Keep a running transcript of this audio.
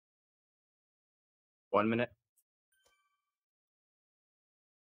1 minute.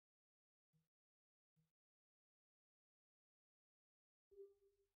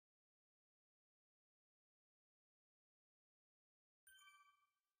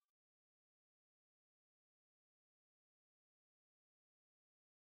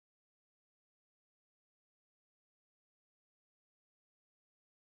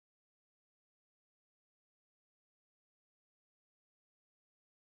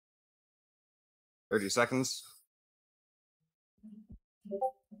 Thirty seconds.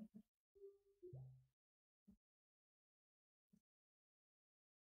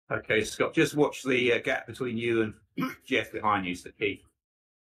 Okay, Scott, just watch the gap between you and Jeff behind you is the key.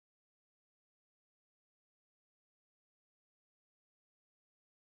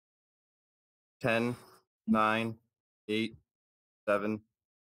 10, 9, 8, 7,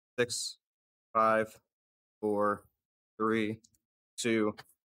 6, 5, 4, 3, 2,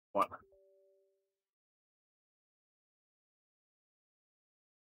 1.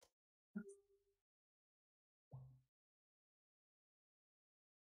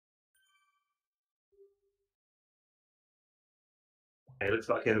 Okay, looks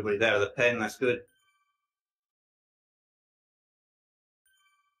like everybody there with a pen, that's good.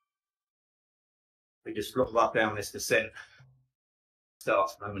 We just drop up down this descent.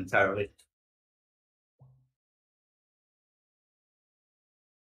 Starts momentarily.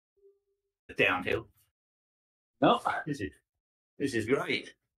 The downhill. No, this is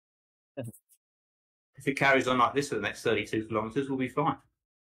great. If it carries on like this for the next 32 kilometers, we'll be fine.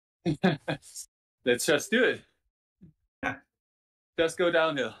 Let's just do it. Yeah. Just go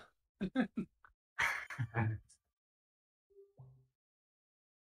downhill.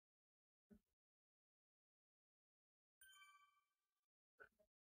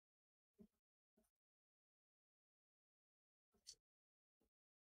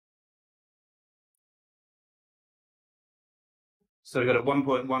 So we've got a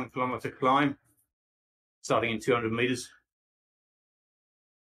 1.1 kilometer climb, starting in 200 meters.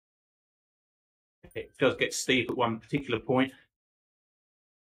 It does get steep at one particular point.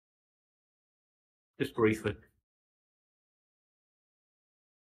 Just briefly.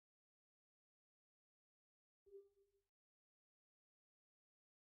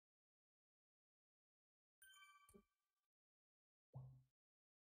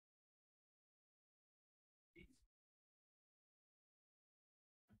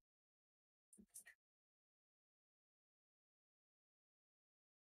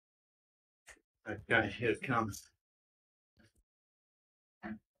 Okay, here it comes.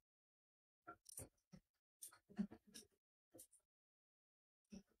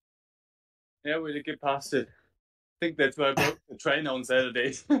 Yeah, we did get past it. I think that's where I broke the train on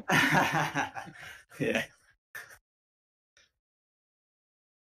Saturdays. Yeah.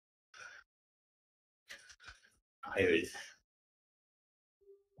 Here it is.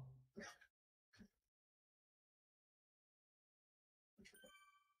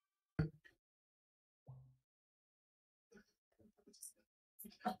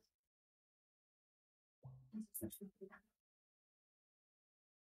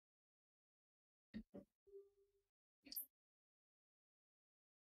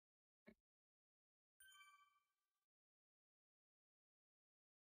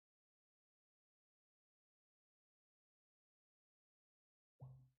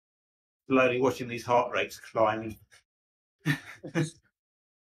 Slowly watching these heart rates climbing. Yeah,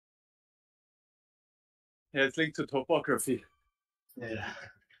 it's linked to topography. Yeah.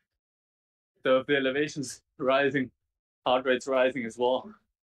 So the elevation's rising, heart rate's rising as well.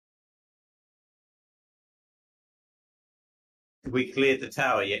 Have we cleared the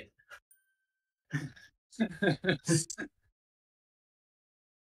tower yet?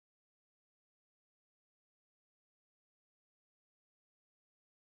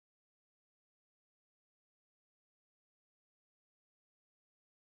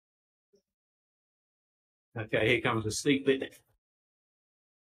 Okay, here comes the steep bit.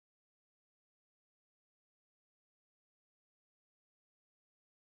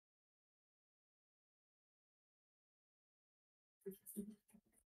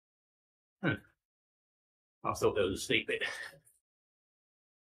 I thought there was a steep bit.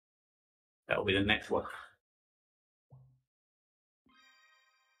 That'll be the next one.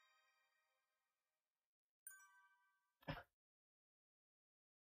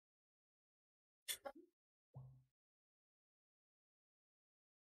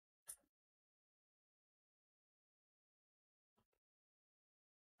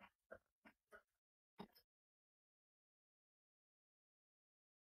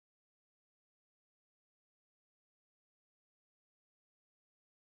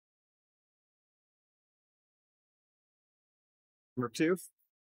 Number 2.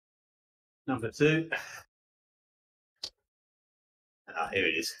 Number 2. Ah, here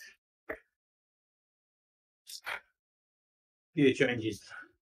it is. Few changes.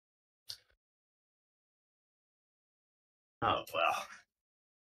 Oh, well.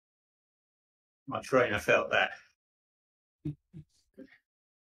 My trainer felt that.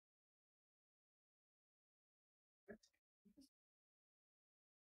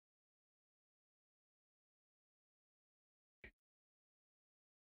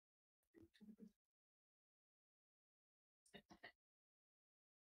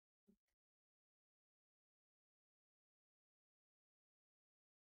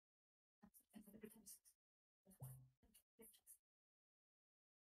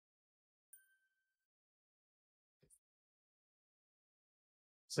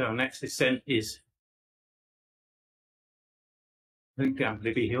 So next descent is, I think, down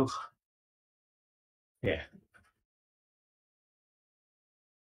Libby Hill. Yeah.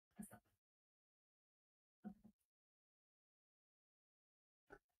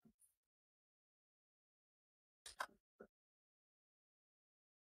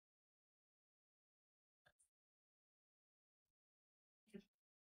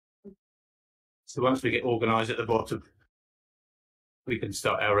 So once we get organised at the bottom, we can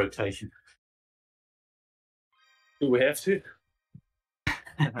start our rotation. Do we have to?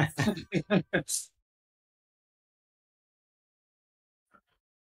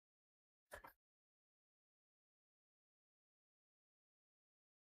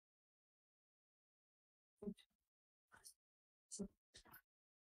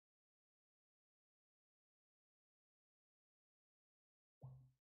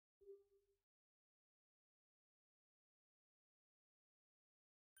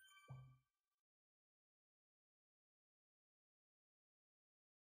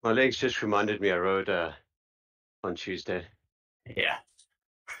 My legs just reminded me I rode on Tuesday. Yeah.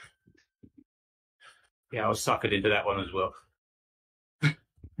 Yeah, I was suckered into that one as well.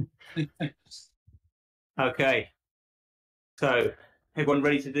 Okay. So, everyone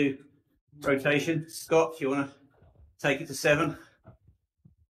ready to do rotation? Scott, you want to take it to 7?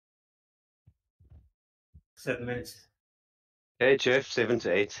 7 minutes. Hey, Jeff, 7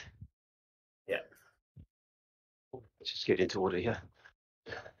 to 8. Yeah. Let's just get into order here.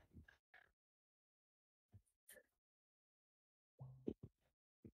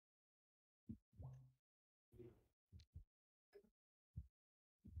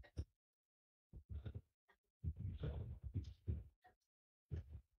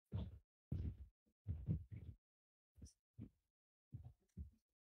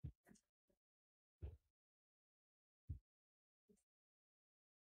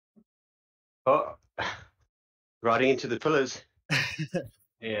 Oh, riding into the pillars.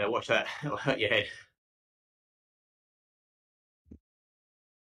 Yeah, watch that. It'll hurt your head.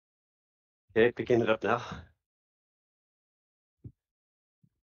 Okay, picking it up now.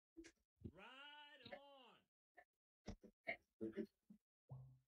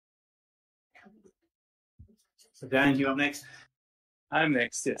 So, Dan, you up next? I'm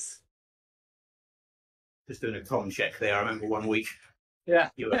next, yes. Just doing a Tom check there. I remember one week Yeah.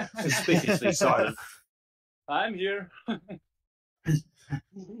 you were suspiciously silent. I'm here.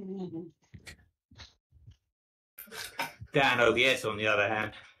 Dan OBS, on the other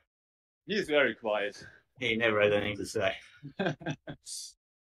hand, He's very quiet. he never had anything to say.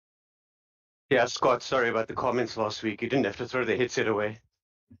 Yeah, Scott, sorry about the comments last week. You didn't have to throw the headset away.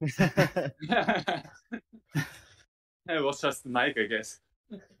 It was just the mic, I guess.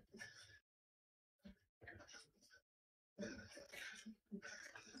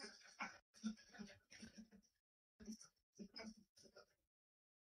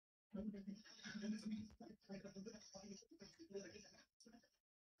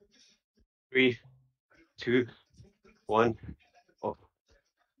 Three, two, one. Oh,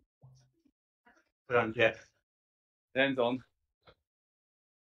 Well done, Jeff. Hands on.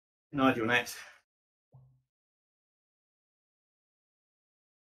 Nigel next.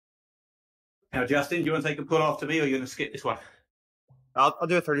 Now, Justin, do you want to take a pull after me, or are you going to skip this one? I'll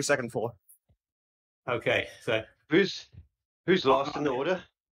do a 30-second pull. Okay, so who's last in the order?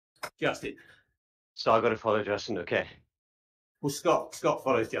 Justin. So I got to follow Justin. Okay. Well, Scott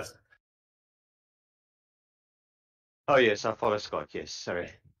follows Justin. Oh yes, I follow Scott. Yes, sorry.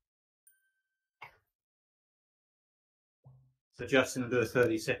 So Justin will do a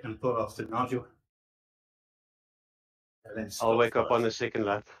 30-second pull after Nigel. And then I'll Scott wake up on follows. the second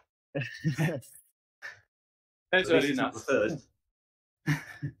lap. That's At least early it's not the enough. third.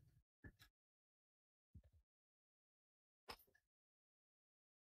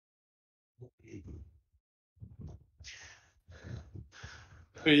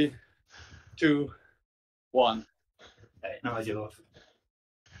 3, 2, 1. Okay, Nigel off.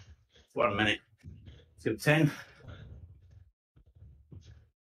 1 minute. Till 10.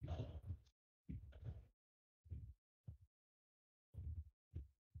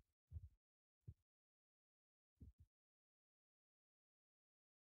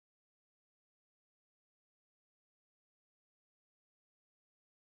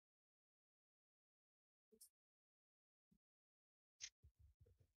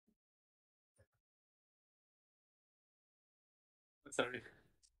 Sorry.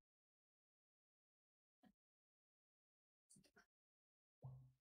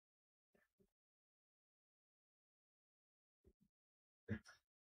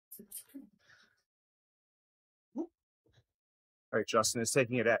 All right, Justin is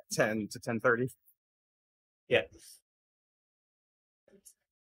taking it at 10 to 10:30. Yeah.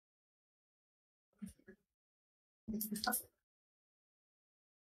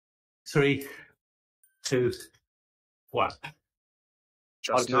 Three, 2, 1.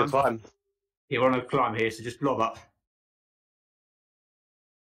 Justin Onto the on. climb. You're on a climb here, so just blob up.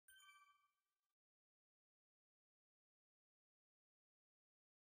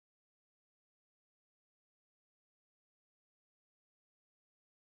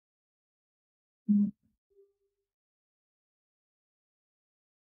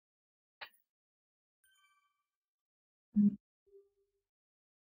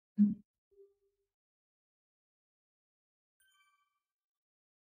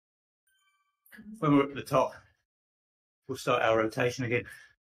 When we're at the top, we'll start our rotation again.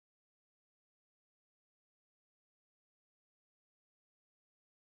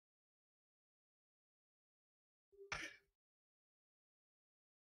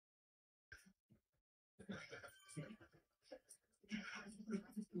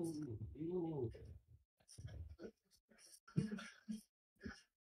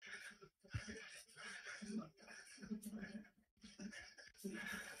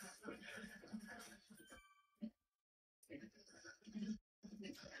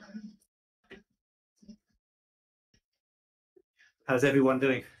 How's everyone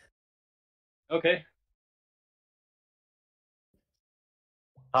doing? Okay.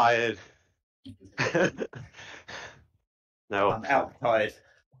 Tired. No. I'm out tired.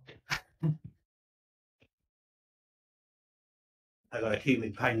 I got a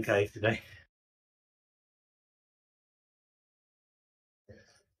human pain cave today.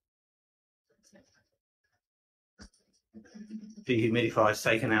 Dehumidifier's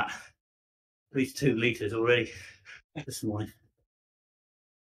taken out at least 2 litres already this morning.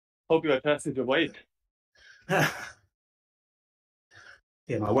 Hope you adjusted your weight. Yeah,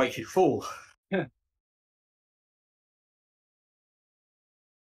 my weight should fall.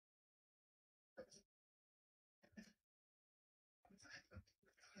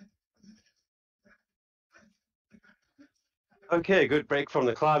 Okay, good break from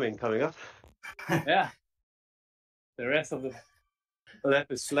the climbing coming up. Yeah. The rest of the lap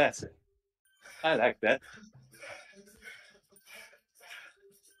is flat. I like that.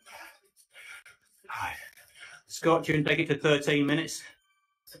 Scott, you can take it to 13 minutes.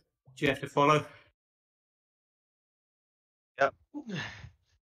 Do you have to follow? Yep.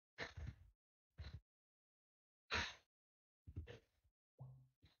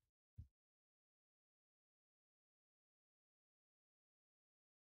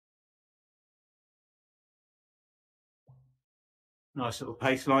 Nice little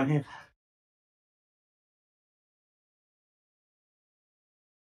pace line here.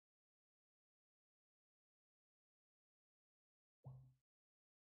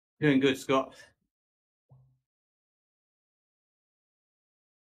 Doing good, Scott.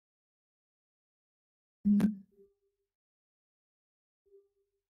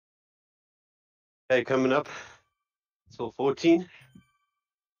 Okay, coming up. So 14.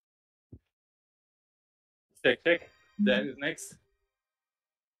 Check, check. Dan is next.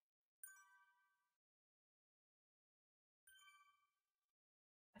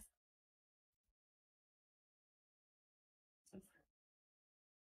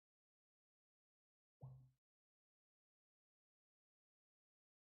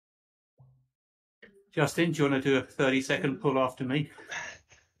 Justin, do you want to do a 30-second pull after me?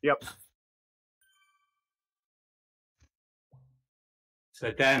 Yep.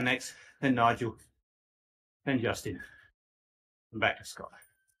 So Dan next, then Nigel, then Justin, and back to Scott.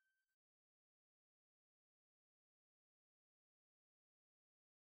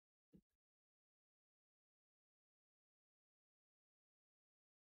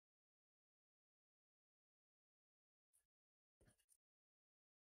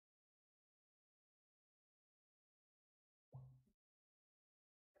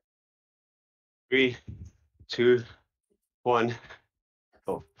 3, 2, 1.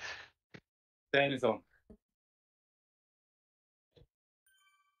 Oh, Dan is on.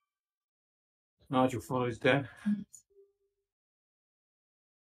 Nigel follows down.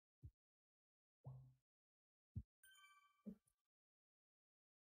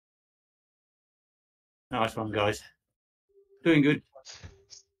 Nice one, guys. Doing good.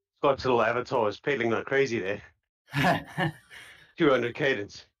 Scott's little avatar is pedaling like crazy there. 200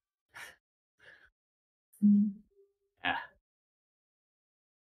 cadence. Yeah.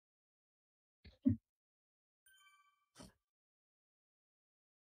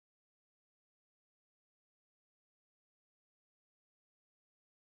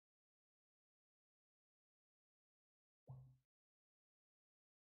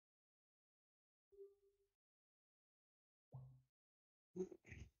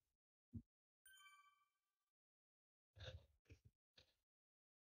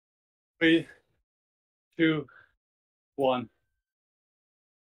 Three, two, one.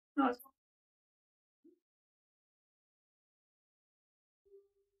 Nice.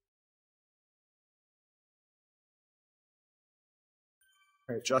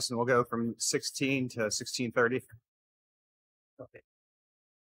 All right, Justin, we'll go from 16 to 16:30. Okay.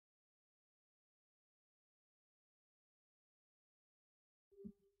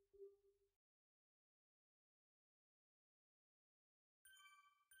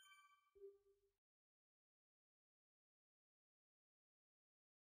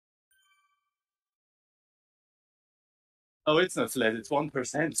 Oh, it's not flat. It's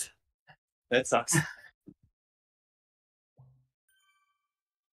 1%. That sucks.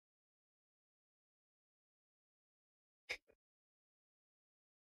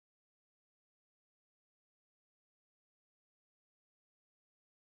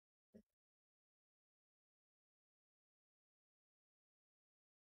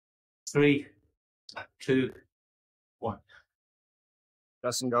 Three, two, one.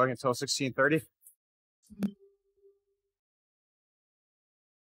 Justin going until 16:30.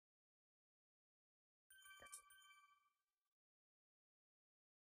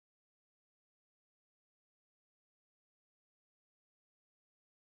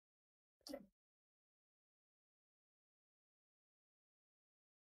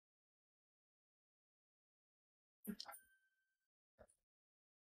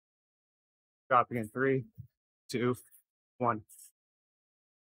 Dropping in 3, 2, 1.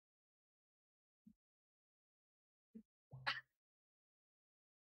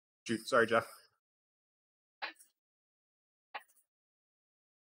 Shoot, sorry, Jeff.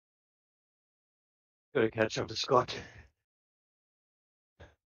 Gotta catch up to Scott.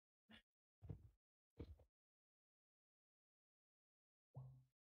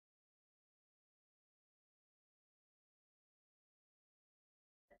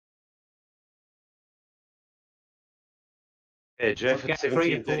 Hey, Jeff, Okay, it's 3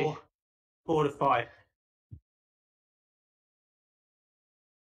 to 17:30. 4, 4 to 5.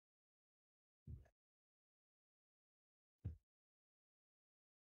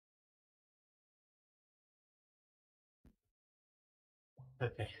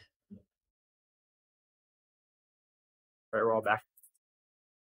 Okay. All right, we're all back.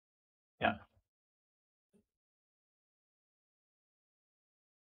 Yeah.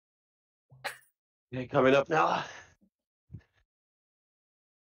 Hey, coming up now.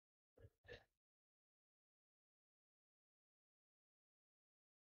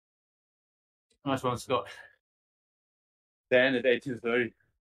 Nice one, Scott. Dan at 18:30.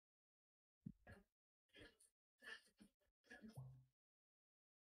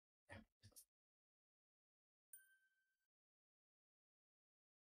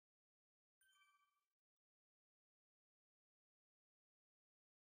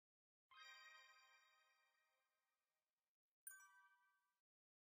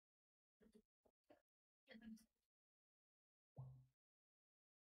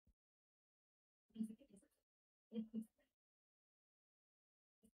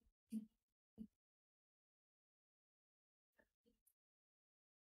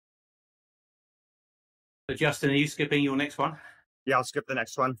 So, Justin, are you skipping your next one? Yeah, I'll skip the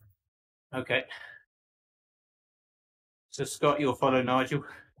next one. Okay. So, Scott, you'll follow Nigel.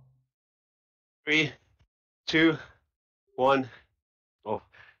 3, 2, 1. Oh,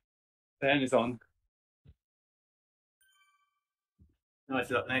 Dan is on.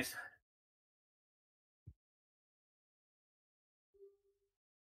 Nigel's up next.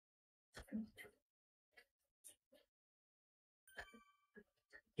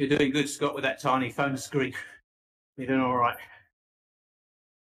 You're doing good, Scott, with that tiny phone screen. You're doing all right.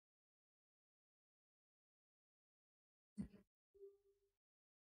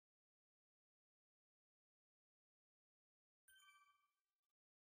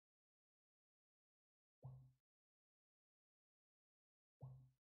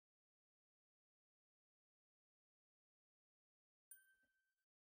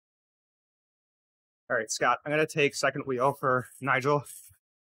 All right, Scott, I'm going to take second wheel for Nigel.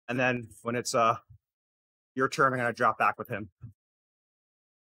 And then when it's your turn, I'm going to drop back with him.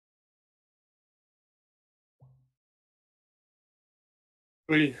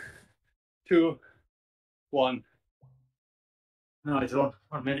 Three, two, one. Nigel,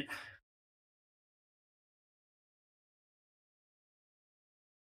 1 minute.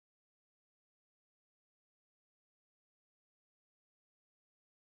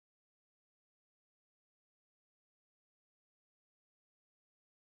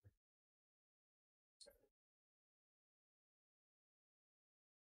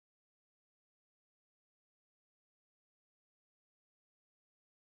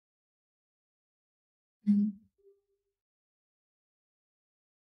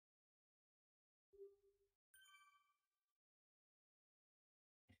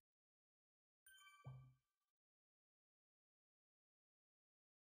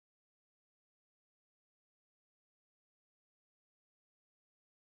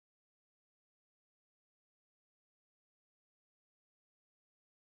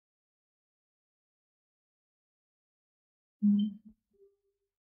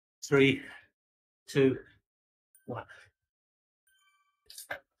 Three, two, one.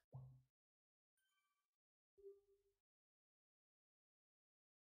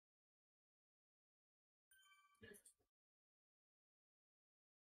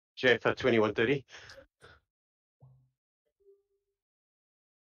 Jeff at 21:30.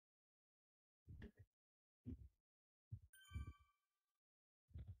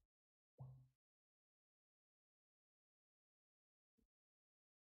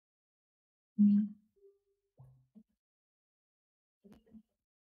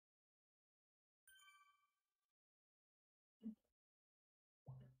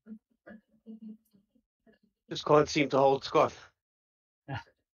 Just can't seem to hold Scott.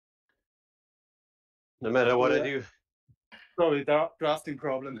 No matter what I do. Probably drafting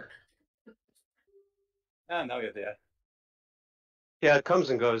problem. Ah, now you're there. Yeah, it comes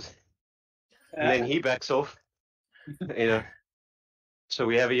and goes. And then he backs off. You know. So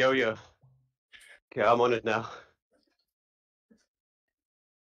we have a yo-yo. Okay, I'm on it now.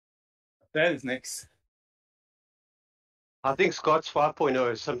 That is next. I think Scott's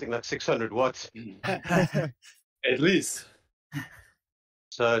 5.0 is something like 600 watts. At least.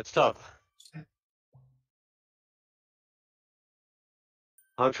 So it's tough.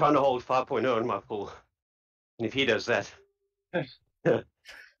 I'm trying to hold 5.0 in my pool. And if he does that,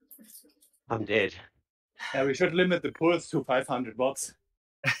 I'm dead. Yeah, we should limit the pulse to 500 watts.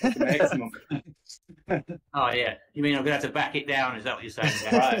 That's the maximum. Oh, yeah. You mean I'm going to have to back it down? Is that what you're saying?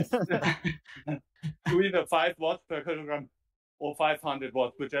 Right. Do either 5 watts per kilogram or 500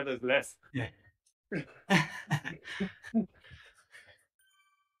 watts, whichever is less. Yeah.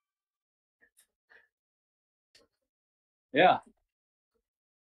 Yeah.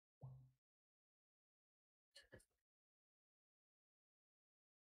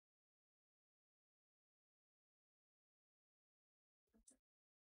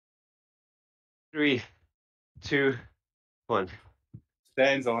 Three, two, one.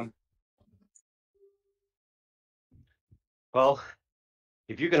 Stands on. Well,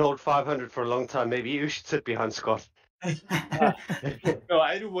 if you can hold 500 for a long time, maybe you should sit behind Scott. No,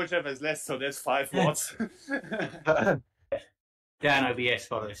 I do whichever is less, so there's 5 watts. Down OBS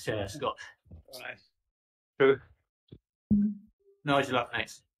follows Scott. Right. True. Nigel up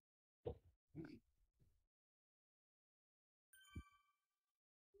next.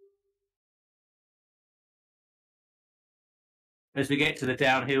 As we get to the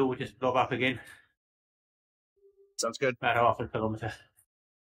downhill, we'll just lob up again. Sounds good. About half a kilometre.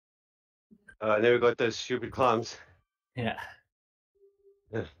 And then we got those stupid climbs. Yeah.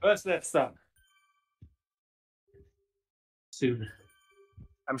 First left done. Soon.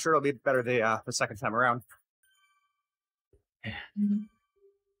 I'm sure it'll be better the second time around. Yeah.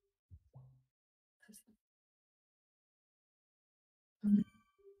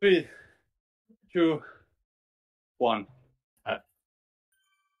 3, 2, 1.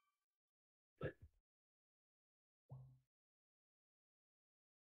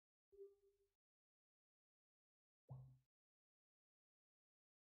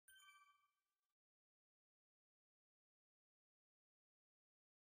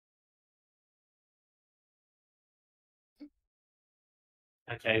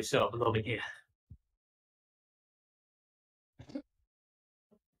 Okay, so I'm lobbing here.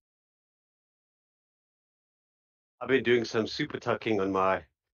 I've been doing some super tucking on my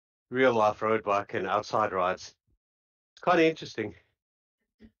real life road bike and outside rides. It's kind of interesting.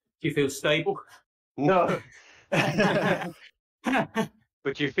 Do you feel stable? No.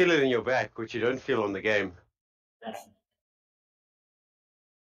 but you feel it in your back, which you don't feel on the game.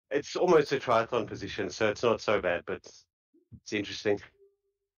 It's almost a triathlon position, so it's not so bad, but it's interesting.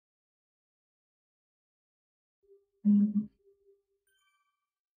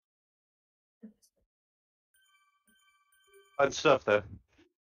 Fun stuff, though.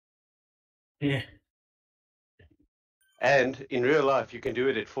 Yeah. And in real life, you can do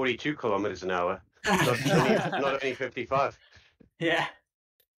it at 42 kilometers an hour, not only 55. Yeah.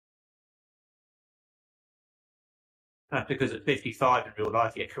 That's because at 55 in real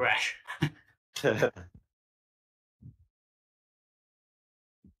life you crash. It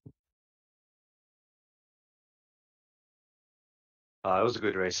was a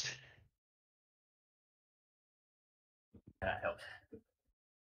good race. That helps.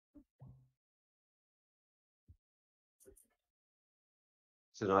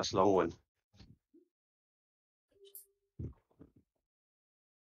 It's a nice long one.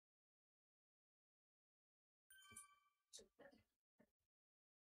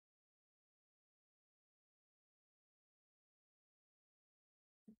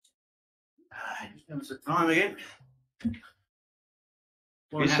 Give us the time again.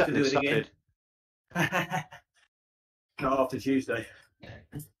 We'll You have to do it started. again. Not after Tuesday.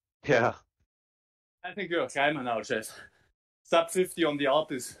 Yeah. I think you're a climber now, Jeff. Sub 50 on the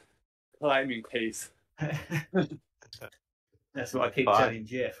Alp is climbing pace. That's what I keep Bye. telling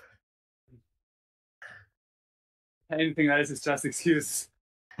Jeff. Anything else is just excuse.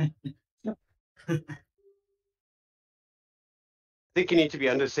 I think you need to be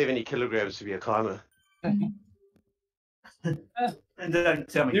under 70 kilograms to be a climber. And don't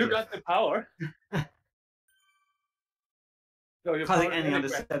tell me You Jeff. got the power. So I think any under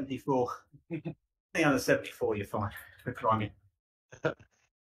 74. Any under 74 you're fine for climbing.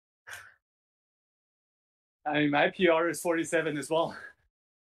 I mean, my PR is 47 as well.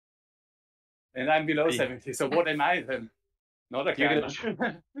 And I'm below 70, so what am I then? Not a You're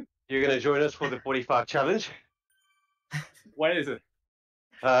climber. You're going to join us for the 45 challenge, When is it?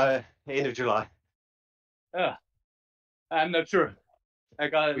 end of July. I'm not sure. I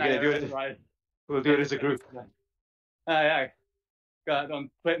got an We're gonna do IRS it. right. We'll do it as a group. I got on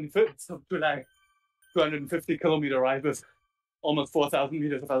 25th of July, 250 kilometer ride with almost 4,000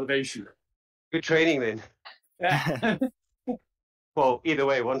 meters of elevation. Good training then. Yeah. Well, either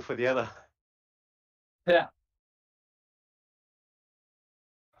way, one for the other. Yeah.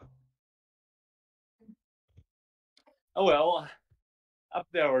 Oh well, up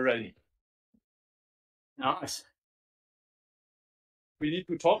there already. Nice. We need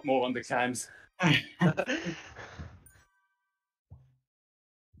to talk more on the climbs. Got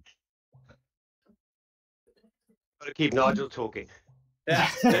to keep Nigel talking. Yeah,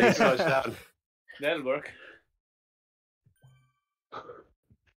 Then he slows down. that'll work.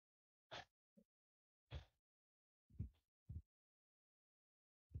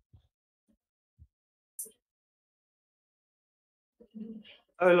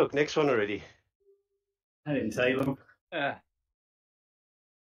 Oh, look, next one already. I didn't tell you. Yeah.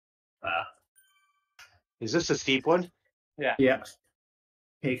 Is this a steep one? Yeah.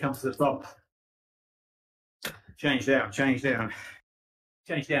 Here comes the top. Change down, change down.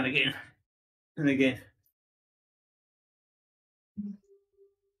 Change down again. And again.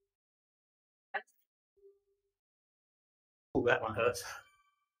 Oh, that one hurts.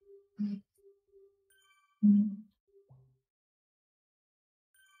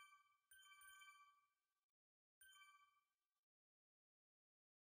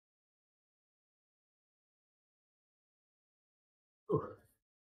 Ooh.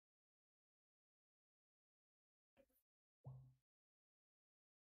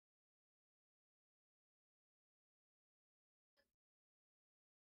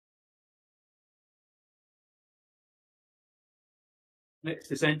 Next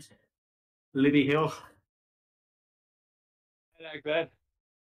descent, Libby Hill. I like that.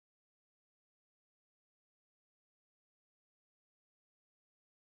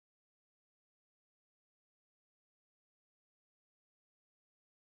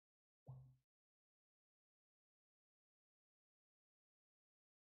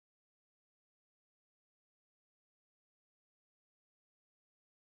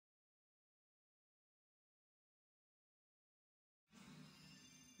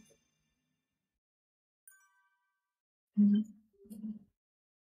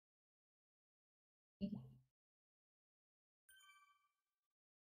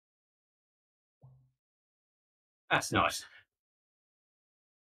 That's nice.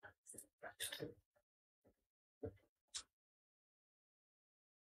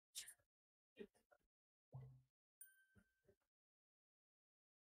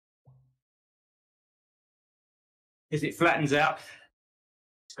 As it flattens out,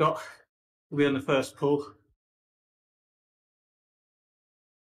 Scott will be on the first pull.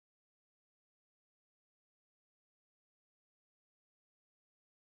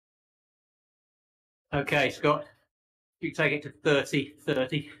 Okay, Scott, you take it to 30,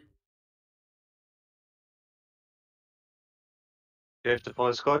 30. You have to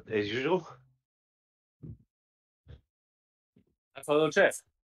follow Scott as usual. I follow Jeff.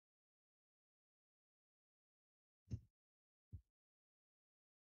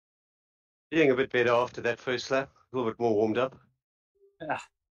 Feeling a bit better after that first lap, a little bit more warmed up. Yeah.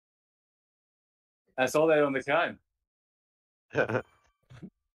 I saw that on the climb.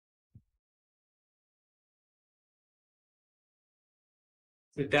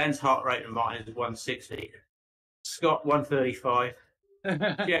 So Dan's heart rate and mine is 160. Scott 135.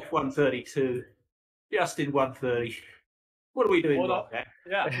 Jeff 132. Justin 130. What are we doing wrong, Dan?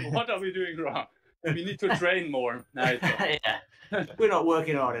 Yeah, what are we doing wrong? We need to train more. Nice. Yeah, we're not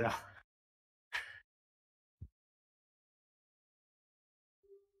working hard enough.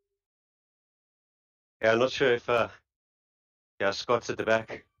 Yeah, I'm not sure if yeah, Scott's at the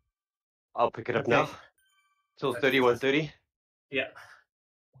back. I'll pick it up now. Till 31:30. Yeah.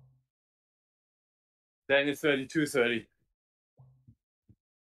 Then it's 32:30.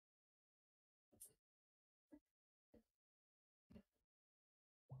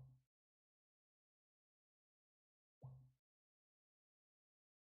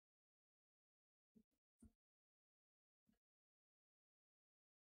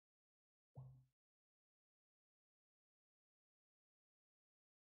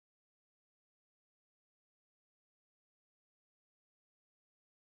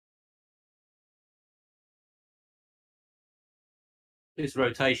 This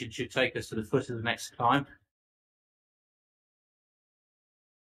rotation should take us to the foot of the next climb.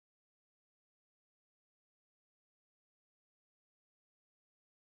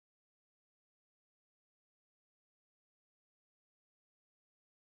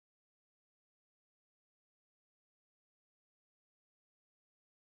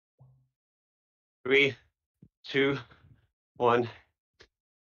 Three, two, one.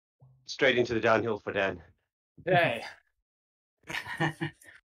 Straight into the downhill for Dan. Hey.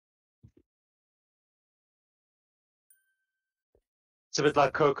 It's a bit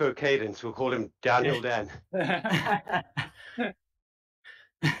like Coco Cadence. We'll call him Downhill Dan.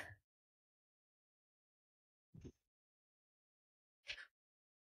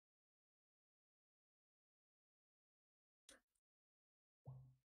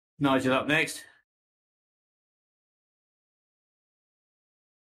 Nigel up next.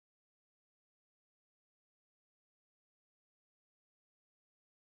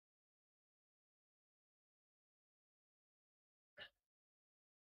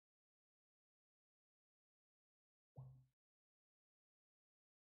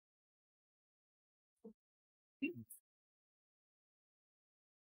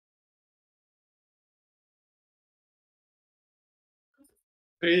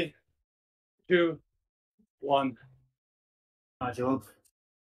 Three, two, one. Nigel.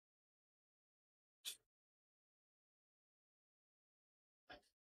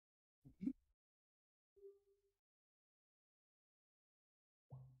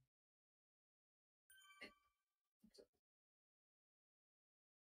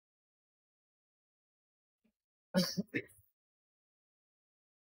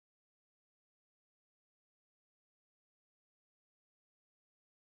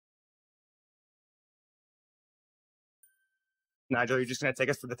 Nigel, you're just going to take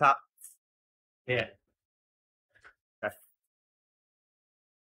us to the top? Yeah. Okay.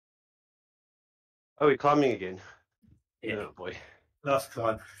 Oh, we're climbing again. Yeah. Oh boy. Last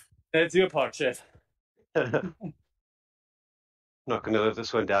climb. That's your part, Jeff. Not going to live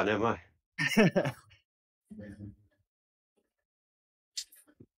this one down, am I?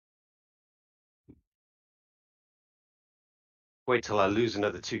 Wait till I lose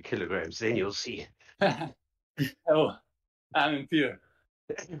another 2 kilograms, then you'll see. Oh, I'm in fear.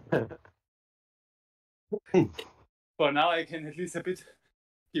 For now, I can at least a bit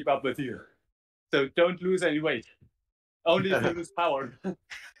keep up with you. So don't lose any weight. Only if you lose power. No,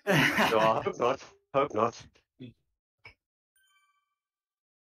 I hope not. Hope not.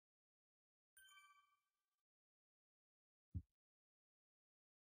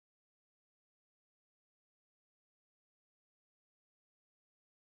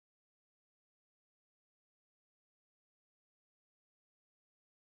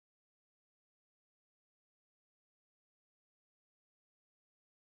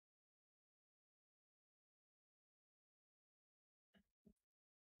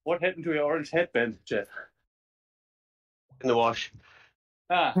 What happened to your orange headband, Jeff? in the wash.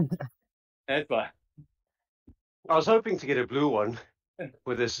 Ah, that's why. I was hoping to get a blue one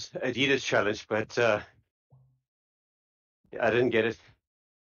with this Adidas challenge, but I didn't get it.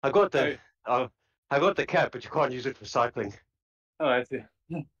 I got the cap, but you can't use it for cycling. Oh, I see.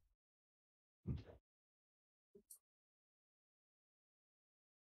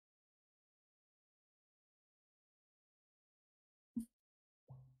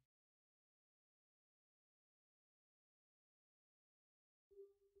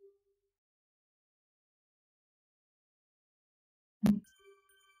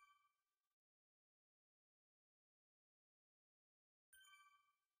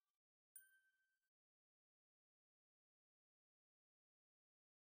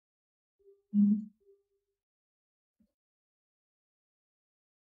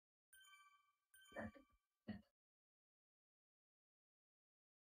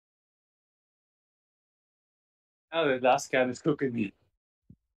 Oh, the last can is cooking me.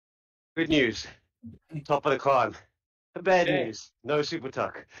 Good news. Top of the climb. The bad Okay. news. No super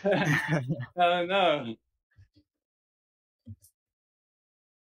tuck. Oh no.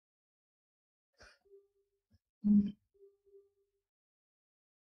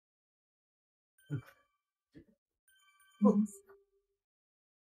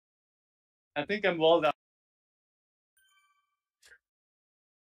 I think I'm walled out.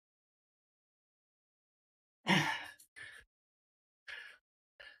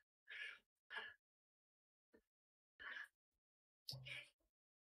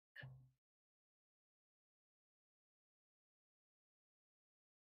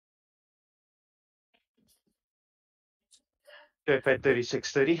 Go at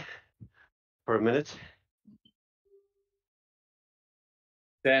 36:30 for a minute.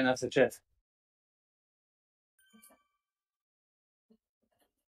 Then that's a chef.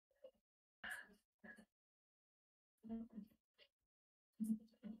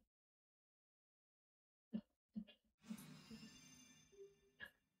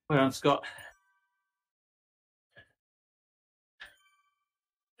 Well done, Scott.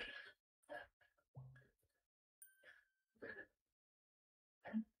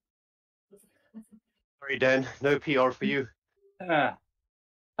 Sorry, Dan. No PR for you. Ah,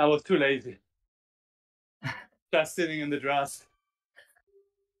 I was too lazy. Just sitting in the grass.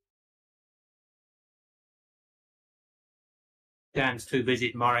 Dan's too busy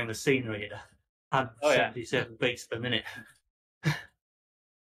admiring the scenery at 177 beats per minute.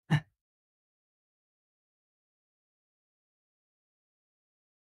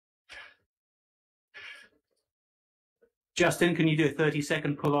 Justin, can you do a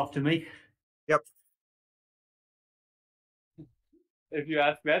 30-second pull after me? Yep. If you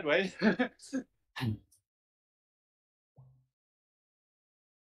ask that way.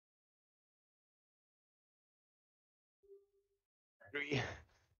 3,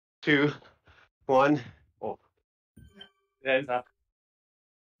 2, 1. Oh, There's up.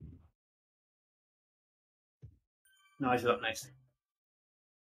 Nigel up next.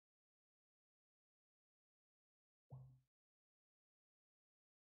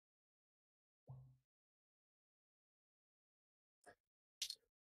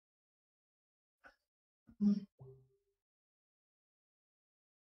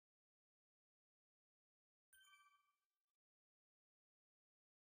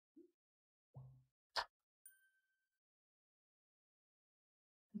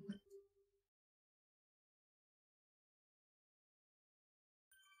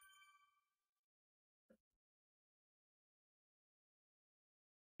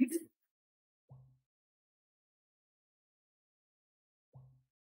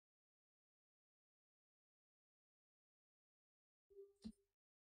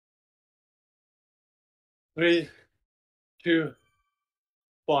 Three, two,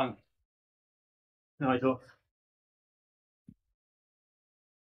 one. Nigel.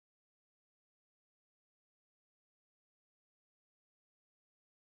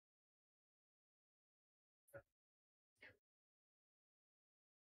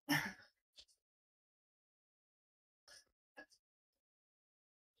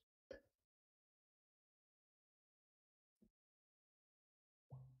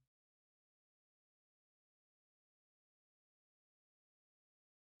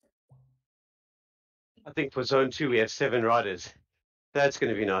 I think for zone 2 we have 7 riders. That's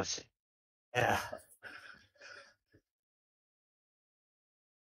going to be nice. Yeah.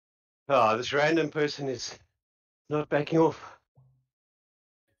 Ah, this random person is not backing off.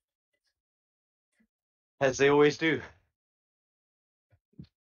 As they always do.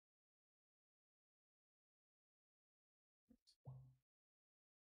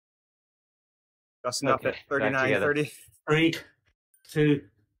 Just enough Okay, at back together. 39:30. 3, 2,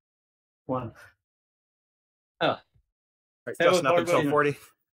 1. Oh, All right, That was Justin up hard until running. 40.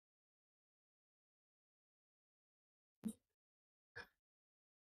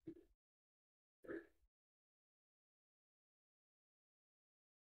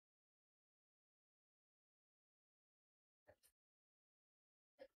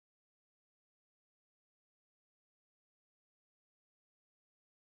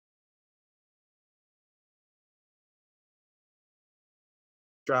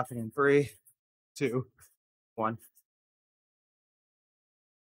 Dropping in 3, 2, 1.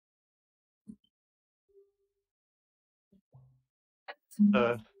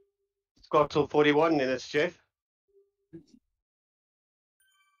 Scott till 41 minutes, Jeff.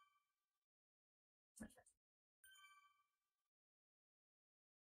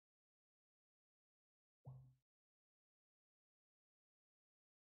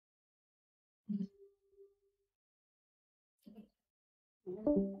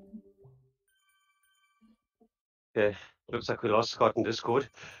 Okay, looks like we lost Scott in Discord.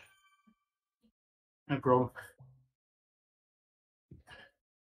 No problem.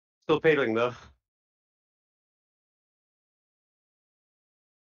 Still pedaling though.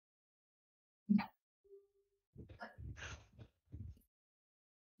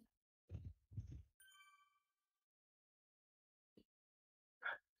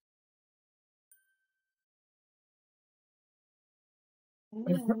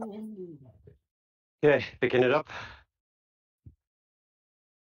 Okay, picking it up.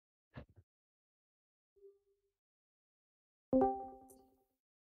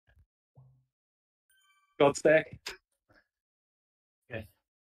 God's back. Okay.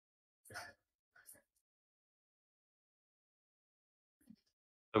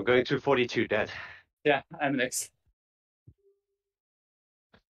 I'm going to 42, Dad. Yeah, I'm next.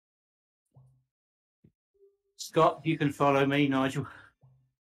 Scott, you can follow me, Nigel.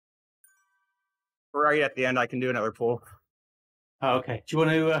 Right at the end, I can do another pull. Oh, okay. Do you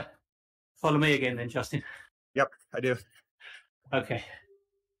want to follow me again then, Justin? Yep, I do. Okay.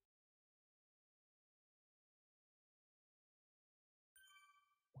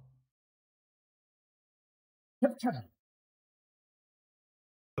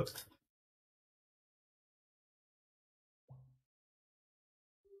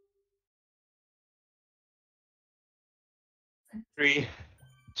 Three,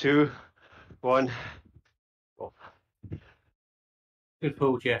 two, one. Oh, Good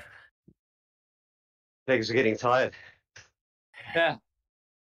pull, Jeff. legs are getting tired. Yeah,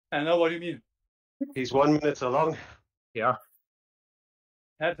 I know what you mean. He's 1 minute along. Yeah.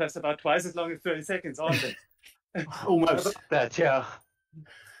 That's about twice as long as 30 seconds, aren't they? Almost. That, yeah.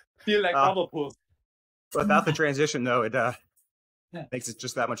 Feel like double pull. Without the transition, though, it Yeah. makes it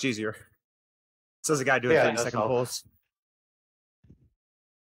just that much easier. So as a guy doing Yeah, 30-second that's all. pulls.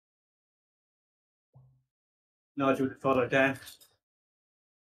 Nigel to follow Dan.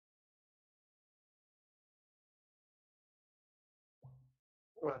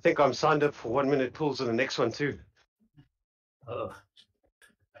 I think I'm signed up for 1 minute pulls on the next one too. Oh.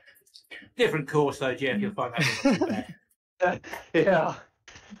 Different course though, Jeff. You'll find that not too bad.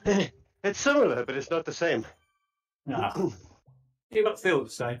 Yeah. It's similar, but it's not the same. No. You got feel the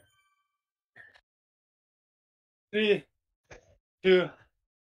same. 3, 2,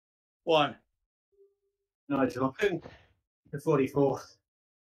 1. Nigel, the 44.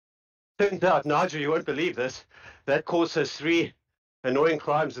 Turns out, Nigel, you won't believe this. That course has 3 annoying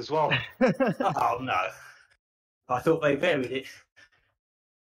climbs as well. Oh no. I thought they varied it.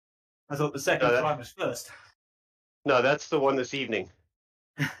 I thought the second No, that- climb was first. No, that's the one this evening.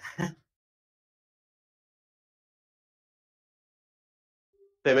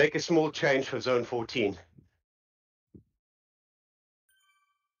 They make a small change for zone 14.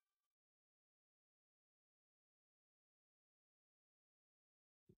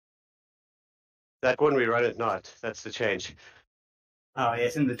 That one we run at night. That's the change. Oh yeah,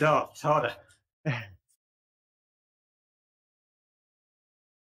 it's in the dark. It's harder.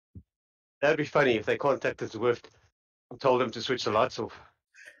 That'd be funny if they contacted Zwift and told them to switch the lights off.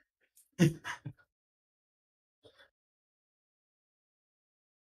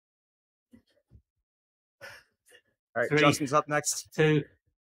 All right, 3, Justin's up next. 2,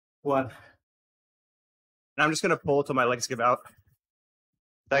 1. And I'm just going to pull till my legs give out.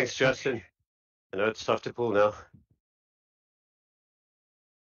 Thanks, Justin. I know it's tough to pull now.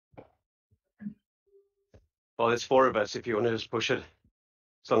 Well, there's 4 of us if you want to just push it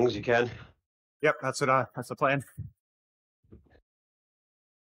as long as you can. Yep, that's the plan.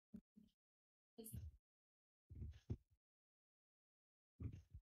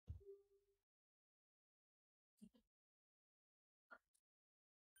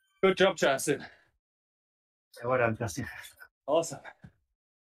 Good job, Justin. Yeah, well done, Justin. Awesome.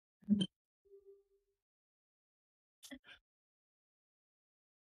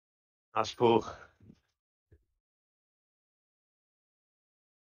 Nice pull.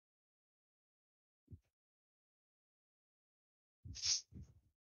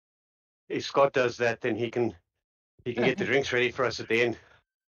 If Scott does that, then he can get the drinks ready for us at the end.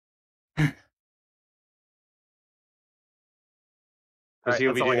 Because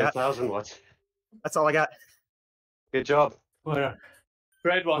he'll be doing 1,000 watts. That's all I got. Good job. Well done.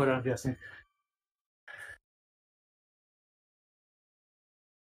 Great one. Well done, Justin.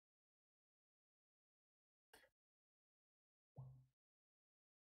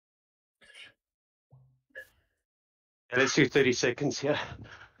 Yeah, let's do 30 seconds here.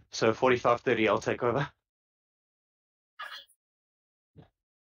 So 45:30, I'll take over.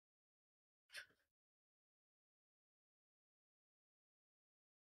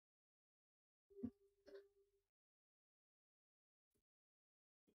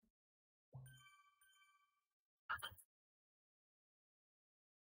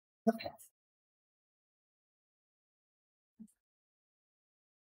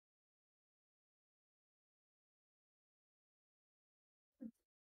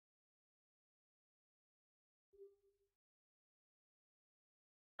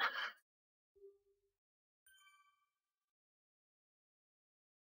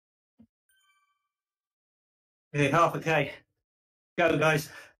 Yeah, half a K. Go, guys.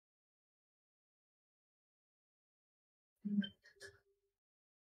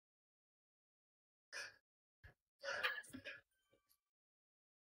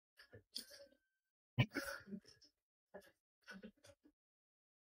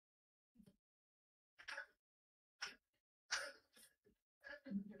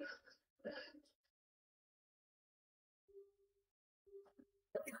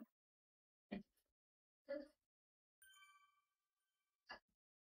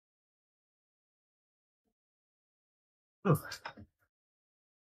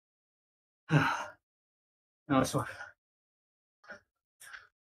 Nice one.